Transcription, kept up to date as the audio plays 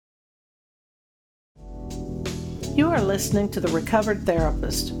You are listening to The Recovered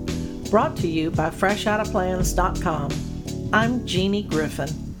Therapist, brought to you by FreshOuttaPlans.com. I'm Jeannie Griffin,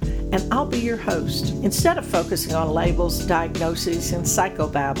 and I'll be your host. Instead of focusing on labels, diagnoses, and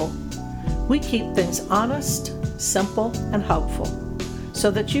psychobabble, we keep things honest, simple, and hopeful so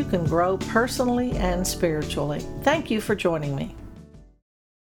that you can grow personally and spiritually. Thank you for joining me.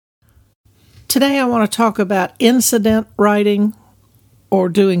 Today I want to talk about incident writing or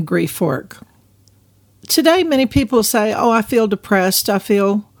doing grief work. Today many people say, I feel depressed, I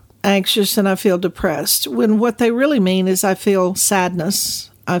feel anxious, and I feel depressed, when what they really mean is I feel sadness,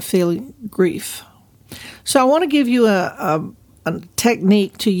 I feel grief. So I want to give you a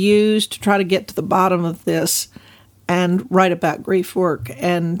technique to use to try to get to the bottom of this and write about grief work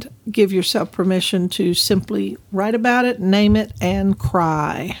and give yourself permission to simply write about it, name it, and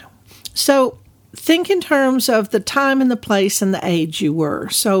cry. So think in terms of the time and the place and the age you were.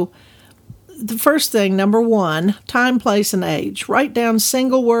 So the first thing, number one, time, place, and age. Write down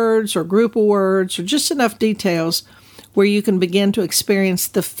single words or group of words or just enough details where you can begin to experience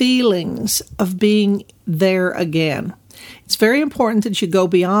the feelings of being there again. It's very important that you go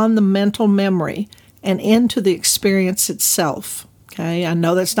beyond the mental memory and into the experience itself. Okay, I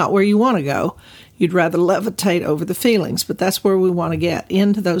know that's not where you want to go. You'd rather levitate over the feelings, but that's where we want to get,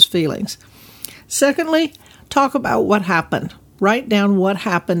 into those feelings. Secondly, talk about what happened. Write down what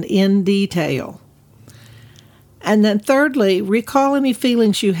happened in detail. And then thirdly, recall any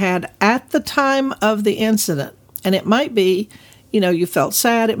feelings you had at the time of the incident. And it might be, you felt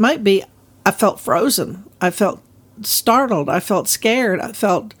sad. It might be, I felt frozen. I felt startled. I felt scared. I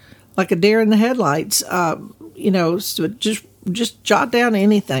felt like a deer in the headlights. So just jot down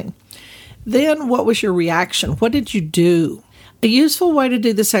anything. Then what was your reaction? What did you do? A useful way to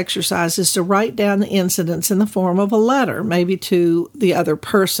do this exercise is to write down the incidents in the form of a letter, maybe to the other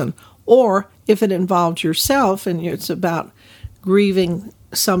person, or if it involved yourself and it's about grieving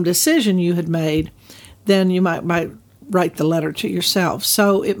some decision you had made, then you might write the letter to yourself.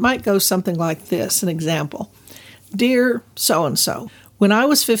 So it might go something like this, an example. Dear so-and-so, when I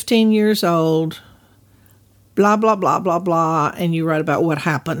was 15 years old, blah, blah, blah, blah, blah, and you write about what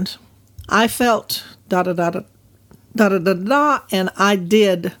happened. I felt da-da-da-da, da-da-da-da, and I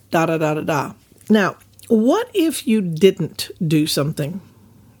did da-da-da-da-da. Now, what if you didn't do something?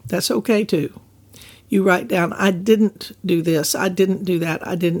 That's okay too. You write down, I didn't do this, I didn't do that,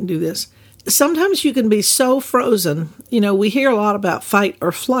 I didn't do this. Sometimes you can be so frozen. We hear a lot about fight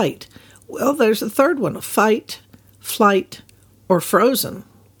or flight. Well, there's a third one, fight, flight, or frozen.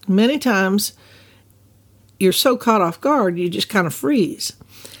 Many times you're so caught off guard, you just kind of freeze.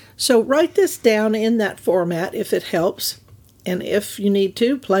 So write this down in that format if it helps. And if you need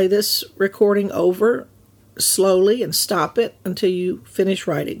to, play this recording over slowly and stop it until you finish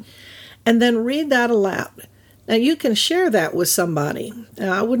writing. And then read that aloud. Now you can share that with somebody.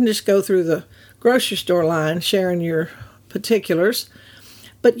 Now, I wouldn't just go through the grocery store line sharing your particulars,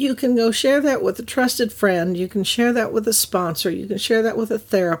 but you can go share that with a trusted friend. You can share that with a sponsor. You can share that with a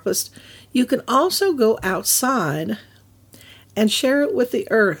therapist. You can also go outside and share it with the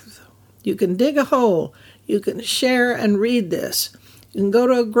earth. You can dig a hole. You can share and read this. You can go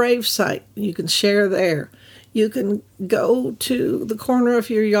to a grave site. You can share there. You can go to the corner of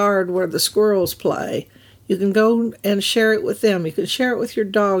your yard where the squirrels play. You can go and share it with them. You can share it with your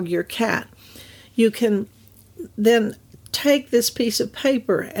dog, your cat. You can then take this piece of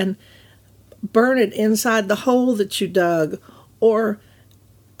paper and burn it inside the hole that you dug, or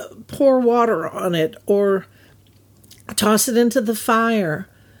pour water on it, or toss it into the fire.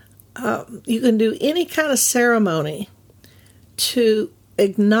 You can do any kind of ceremony to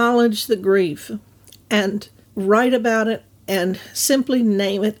acknowledge the grief and write about it and simply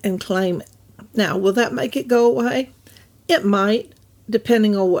name it and claim it. Now, will that make it go away? It might,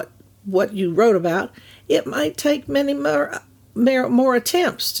 depending on what you wrote about. It might take many more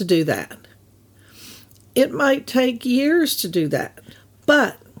attempts to do that. It might take years to do that.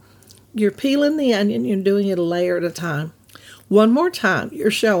 But you're peeling the onion, you're doing it a layer at a time. One more time, you're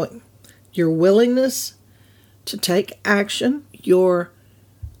showing your willingness to take action. You're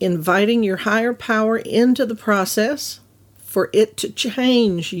inviting your higher power into the process for it to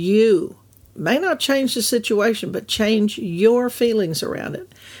change you. It may not change the situation, but change your feelings around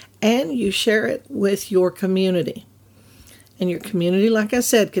it. And you share it with your community. And your community, like I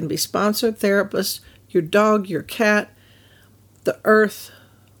said, can be sponsor, therapist, your dog, your cat, the earth,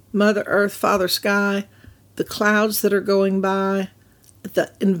 Mother Earth, Father Sky, the clouds that are going by, the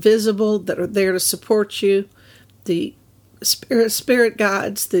invisible that are there to support you, the spirit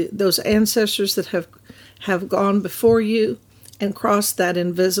guides, those ancestors that have gone before you and crossed that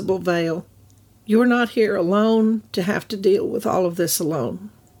invisible veil. You're not here alone to have to deal with all of this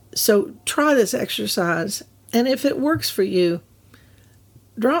alone. So try this exercise, and if it works for you,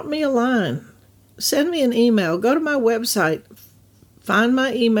 drop me a line. Send me an email. Go to my website. Find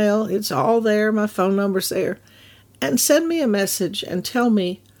my email. It's all there. My phone number's there. And send me a message and tell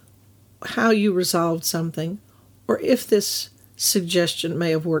me how you resolved something or if this suggestion may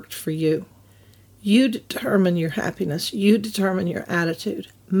have worked for you. You determine your happiness. You determine your attitude.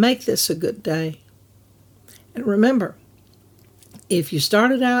 Make this a good day. And remember, if you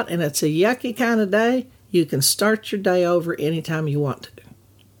started out and it's a yucky kind of day, you can start your day over anytime you want to.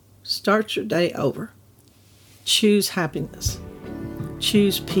 Start your day over. Choose happiness.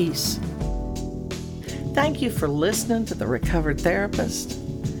 Choose peace. Thank you for listening to The Recovered Therapist,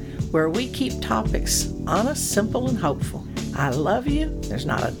 where we keep topics honest, simple, and hopeful. I love you. There's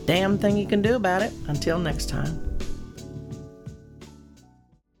not a damn thing you can do about it. Until next time.